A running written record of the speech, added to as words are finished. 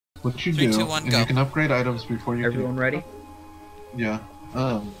What you 3, do, 2, 1, and go. you can upgrade items before you Everyone ready? Yeah.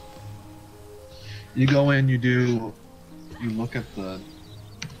 You go in, you look at the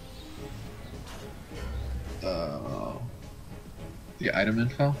item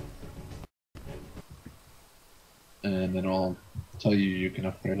info, and then it'll tell you can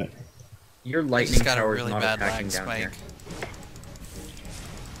upgrade it. Your I lightning just got a tower really is not bad attacking lag down spike. here.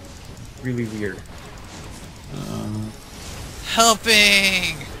 Really weird.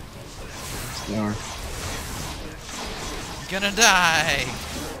 Helping! They are. Gonna die!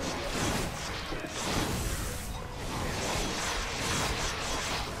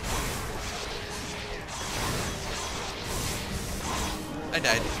 I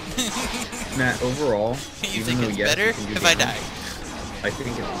died. Matt, overall, You even think though it's yes, better you can do if I damage, die? I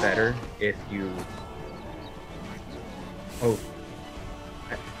think it's better if you... Oh.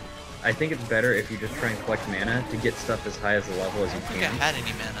 I think it's better if you just try and collect mana to get stuff as high as the level as you I don't think I can. had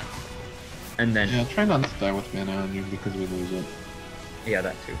any mana. And then... Yeah, try not to die with mana on you because we lose it. Yeah,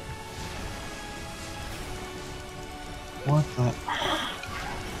 that too. What the?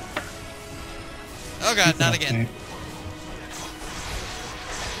 Oh god, not again.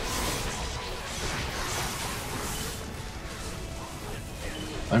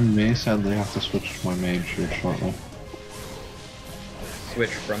 I may sadly have to switch to my mage here shortly. Switch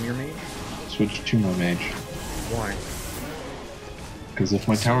from your mage? Switch to my mage. Why? Because if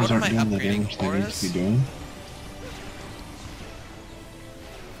my So towers what aren't am I doing the upgrading damage they for need us? to be doing,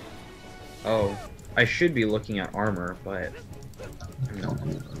 Oh, I should be looking at armor, but... I mean, don't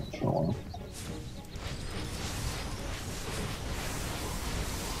do it for a while.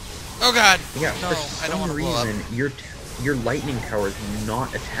 Oh god! yeah, No, for I don't some want to blow up. reason, your lightning tower is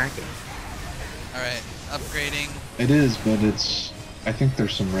not attacking. Alright, upgrading. It is, but it's... I think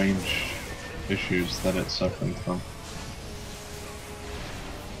there's some range issues that it's suffering from.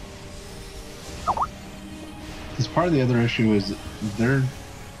 Because part of the other issue is they're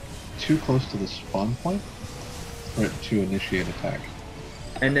too close to the spawn point for it to initiate attack.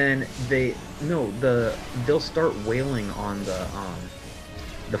 And then they'll start wailing on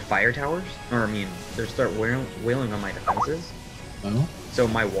the fire towers, or I mean, they'll start wailing on my defenses, Oh? so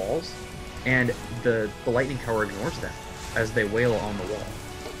my walls, and the lightning tower ignores them as they wail on the wall.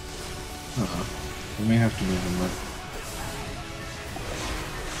 We may have to move them then.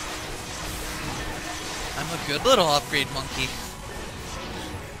 I'm a good little upgrade monkey.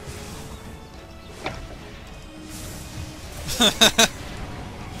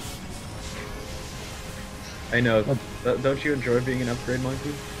 I know. Don't you enjoy being an upgrade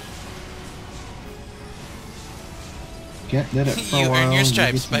monkey? Get did it for You a while. earn your you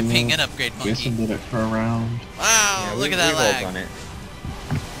stripes get by to do being it. an upgrade Jason monkey. did it for a round. Wow, Yeah, look at that we've all lag. done it.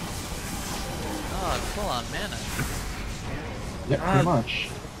 Oh, full on mana. Yeah, pretty much.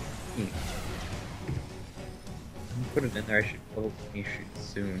 Put it in there. I should probably shoot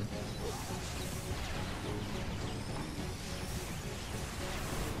soon.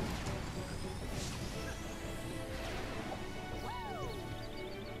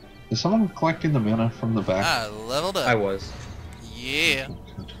 Is someone collecting the mana from the back? Ah, leveled up. I was, Yeah.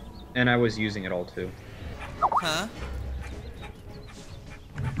 and I was using it all too. Huh?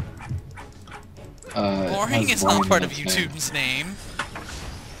 It Boring has is not part in of its name. YouTube's name.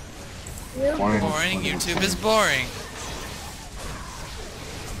 Boring, Boring, is YouTube is boring.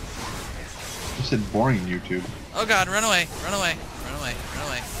 You said boring YouTube. Oh god, run away, run away, run away, run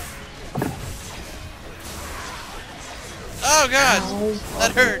away. Oh god,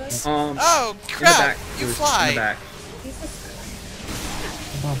 that hurts. Oh In the crap, back. you It was fly. In the back.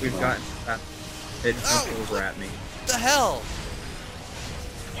 About We've that. got. It Oh. jumped over at me. What the hell?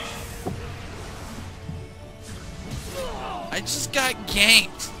 I just got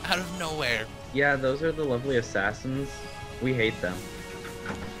ganked out of nowhere. Yeah, those are the lovely assassins. We hate them.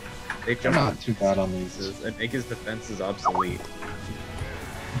 They They're jump not too bad on these. pieces and make his defenses obsolete.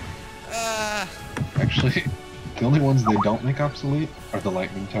 Actually, the only ones they don't make obsolete are the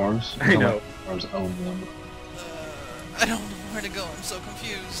lightning towers. I The know. lightning towers own them. I don't know where to go, I'm so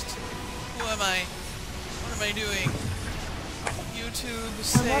confused. Who am I? What am I doing? YouTube,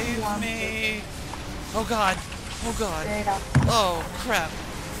 save me! Oh god! Oh god! Oh crap!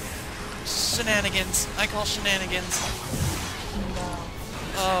 Shenanigans! I call shenanigans!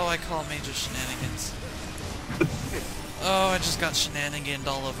 Oh, I call major shenanigans. Oh, I just got shenaniganed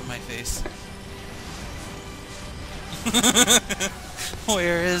all over my face.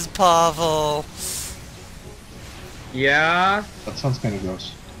 Where is Pavel? Yeah? That sounds kind of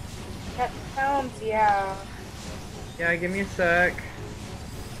gross. That sounds, yeah. Yeah, give me a sec.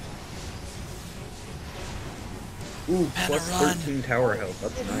 Ooh, Mana plus run. 13 tower health.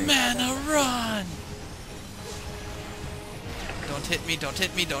 That's nice. Mana run! Don't hit me, don't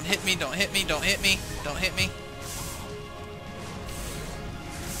hit me, don't hit me, don't hit me, don't hit me, don't hit me.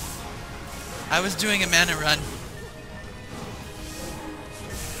 I was doing a mana run.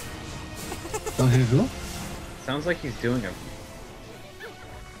 Don't hit who? Sounds like he's doing a...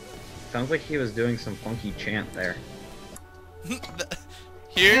 Sounds like he was doing some funky chant there.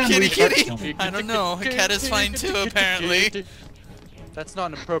 Here, And kitty we kitty! touched I don't know, a cat is fine too, apparently. That's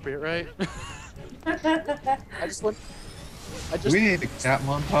not inappropriate, right? I just want... Do we need a cat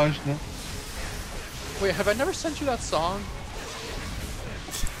montage now? Wait, have I never sent you that song?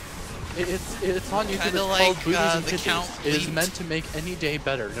 It's on YouTube. Kinda It's called like, Booties and the Titties. Count It is Bleat. meant to make any day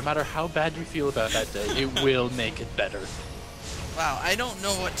better. No matter how bad you feel about that day, it will make it better. Wow, I don't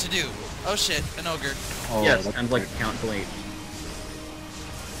know what to do. Oh shit, an ogre. Oh, Yes, that's and like great. count delete.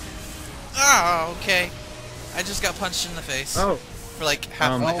 Oh, okay. I just got punched in the face. Oh, For like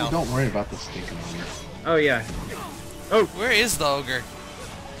half my Oh, health. don't worry about the stinking ogre. oh yeah. Where is the ogre?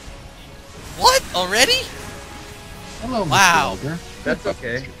 What? Already? Hello, Wow. Mr. Ogre. That's What's up,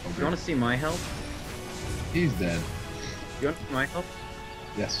 okay. Mr. You Ogre? want to see my health? He's dead. You want to see my health?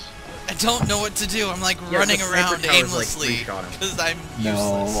 Yes. I don't know what to do. I'm like Yeah, running the sniper around tower's, like, aimlessly three-shot him. because I'm No,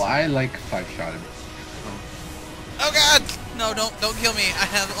 useless. I like 5-shot him. Oh god! No, don't kill me. I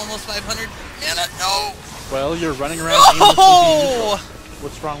have almost 500 mana. No! Well, you're running around aimlessly being neutral. No!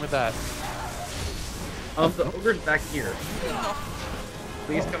 What's wrong with that? The ogre's back here. No.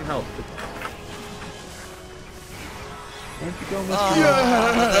 Please come help. Where'd you go, Mr. Oh,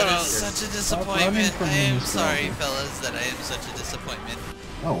 Ogre? that is such a Stop running disappointment. from I me, am Mr. sorry, Ogre. fellas, that I am such a disappointment.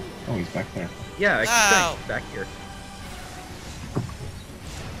 Oh, he's back there. Yeah, I Ow. can back here.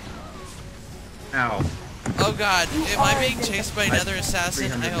 Ow. Oh god, am I being chased by I- another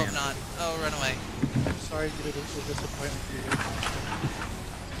assassin? I 300 hope mana. not. Oh, run away. I'm sorry to be a disappointment for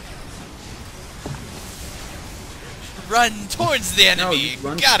you. Run towards the No, enemy! you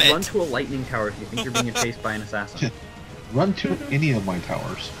run, Got it! run to a lightning tower if you think you're being chased by an assassin. Run to any of my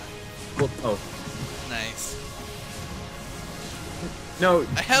towers. Well, oh. Nice. No,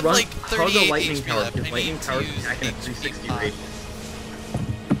 I have, run, like, hug 38 a lightning HP tower, left. because I lightning need to towers use attack in a HP 360 pop. rate.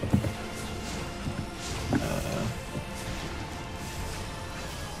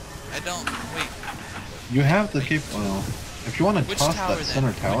 I don't... Wait. You have the well, if you want to Which toss tower that then?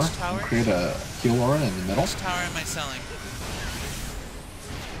 center tower, Which tower? and create a heal aura in the middle. Which tower am I selling?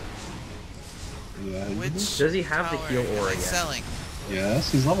 Yeah, Which Does he have the tower heal am aura I yet? selling?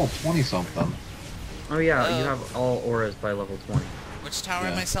 yes, he's level 20 something. Oh yeah, you Oh. have all auras by level 20. Which tower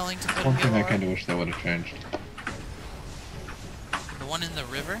am Yeah. I selling to put One a thing I heal kind aura? of wish they would have changed. The one in the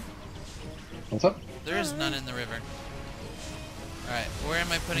river? What's up? There is none in the river. Alright, where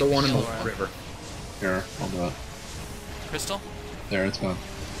am I putting The the one in heal the aura? river. Here, I'll do it. Crystal? There, it's gone.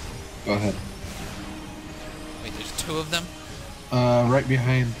 Go ahead. Wait, there's two of them? Right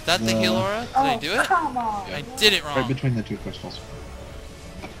behind. Is that the heal aura? Did I do it? Come on. I did it Right wrong. between the two crystals.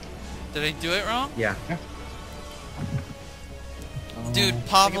 Did I do it wrong? Yeah. Dude, Think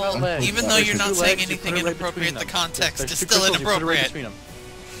Pavel, about legs. even though There's you're not two saying legs, you anything put it right inappropriate, the between them. context There's is two still crystals, you put it right inappropriate. between them.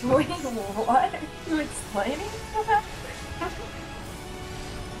 Wait, what? Are you explaining?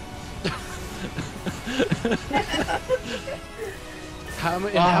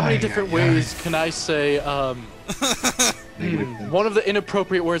 In how many different ways can I say Negative things. one of the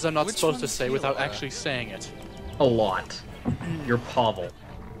inappropriate words I'm not Which supposed to one's say heal without aura? actually saying it? A lot. You're Pavel.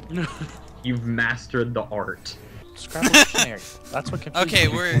 You've mastered the art. Scrabble dictionary. That's what confuses Okay,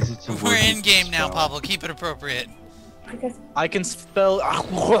 me. Because it's a we're word in you game now, spell. Pavel. Keep it appropriate. Because I can spell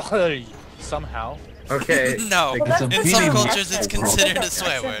somehow. Okay. No. It's a In meaning some of cultures, it's apple. considered a That's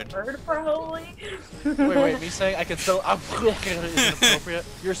swear word. probably. Wait, me saying I can spell is inappropriate?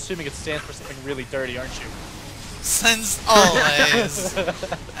 You're assuming it stands for something really dirty, aren't you? Since always.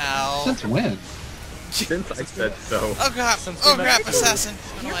 Ow. Since when? Since I said so. Oh crap! Since we Oh met- crap! Assassin!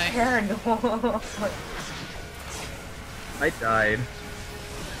 Run You're away. paranoid. I died.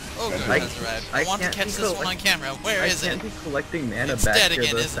 Oh good, I- has arrived. I I want to can't catch be this one on camera. Where I is it? can't be collecting mana It's back dead here.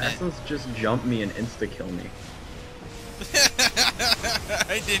 again, The isn't it? assassins just jump me and insta-kill me.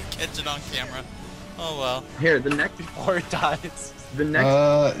 I didn't catch it on camera. Oh well. Here, the next... Before it dies. The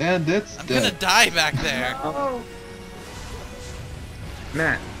next... And it's I'm dead. gonna die back there. Oh,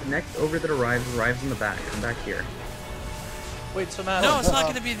 Matt, the next ogre that arrives in the back. Come back here. Wait, so Matt. No, it's not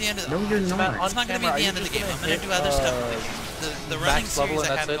gonna be the end of the. No, you're so Matt, not. on It's not gonna be camera, the are end you of the just game. I'm gonna gonna do hit, other stuff. The running max level series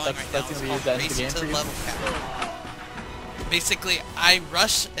I and have that's it? going That's right now gonna is be called the end of the Race game to for you? Level Cap. Basically, I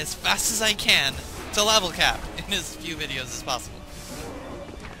rush as fast as I can to level cap in as few videos as possible.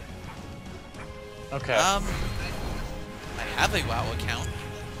 Okay. I have a WoW account.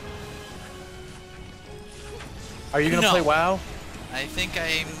 Are you gonna No. play WoW? I think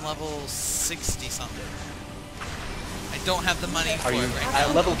I'm level 60 something. I don't have the money for Are you it right at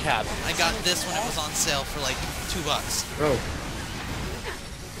now. level cap? I got this when it was on sale for like $2. Oh,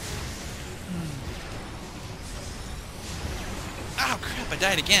 Oh crap! I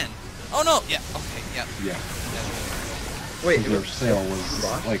died again. Oh no! Yeah. Okay. Yeah. Yeah. wait, Their sale was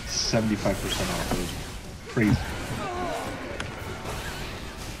Rock? like 75% off. It was crazy.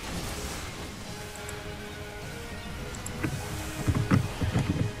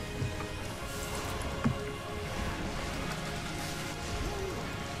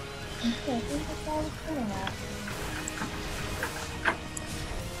 Okay, I think that's all I was getting at.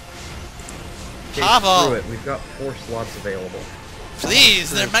 Okay, Pavel! screw it. We've got 4 slots available. Please,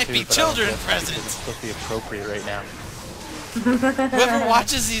 there True, might too, be but I don't children guess because present. It's supposed to be appropriate right now. Whoever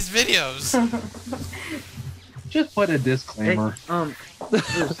watches these videos. Just put a Hey, disclaimer. Bruce, how much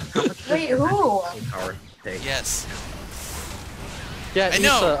Wait, does who? power take? Yes. Yeah, I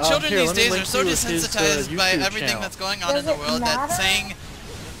know. Issa, Children here, these let me days link are so you with his, desensitized by YouTube everything channel. that's going on in Does the it world that matter? saying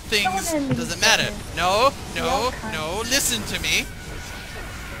things Someone in these doesn't matter. videos. No, no, Yeah, no. Listen to me.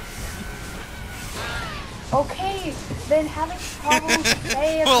 Okay, then having problems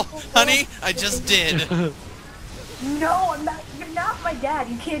say Well, honey, I just did. No, I'm not. You're not my dad.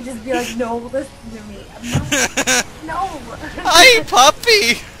 You can't just be like, no, listen to me. I'm not. No. Hi,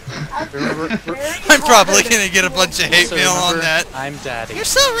 puppy. Remember, I'm probably gonna get a bunch of hate So mail on remember, that. I'm daddy. You're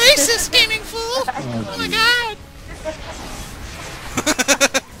so racist, gaming fool. Oh my god.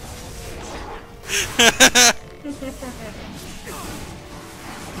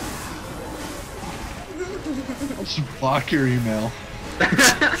 Just block your email.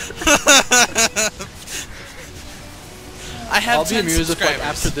 I have I'll be 10 amused if, like, subscribers.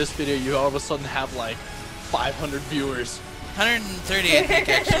 after this video, you all of a sudden have like 500 viewers. 130, I think,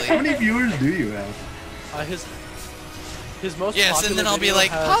 How actually. many viewers do you have? His most Yes, popular and then I'll be video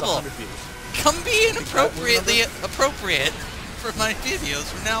like, has Pavel. 100 views. Come be inappropriately appropriate for my videos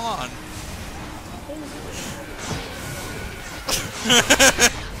from now on.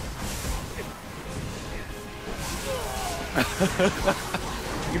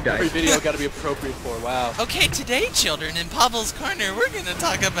 You Every died. video got to be appropriate for. Wow. Okay, today, children, in Pavel's Corner, we're gonna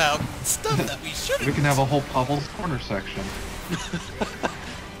talk about stuff that we shouldn't. We can have a whole Pavel's Corner section.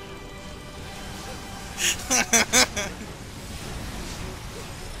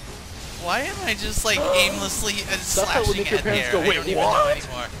 Why am I just like aimlessly Stuff that would slashing make your at parents hair? go, I "Wait, don't even know what?"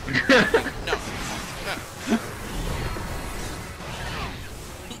 anymore. No. No.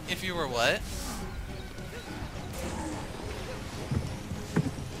 If you were what?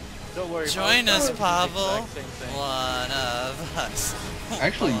 Don't worry. Join Pavel. us, It's the Pavel. exact same thing. One of us.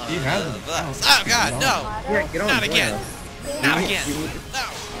 Actually, he One has of an us. account. Oh God, no! Yeah, get on. Not join again. us. Not We- again. We need, No.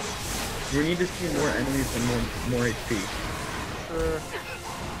 we need to see more enemies and more HP. Sure.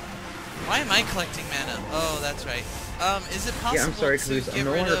 Why am I collecting mana? Oh, that's right. Is it possible Yeah, I'm sorry, to Caboose. get I'm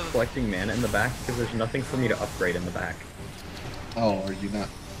no rid longer of? collecting mana in the back because there's nothing for me to upgrade in the back. Oh, are you not?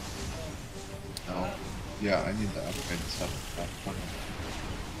 Oh, yeah, I need to upgrade stuff. I don't know.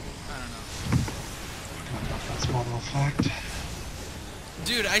 That's more of a fact.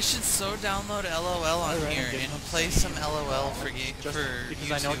 Dude, I should so download LOL on Alright, here I'm getting and up. play some LOL for Just for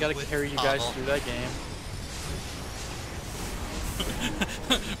because I know I YouTube gotta with carry you guys Pavel. through that game.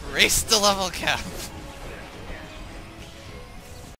 Race the level cap.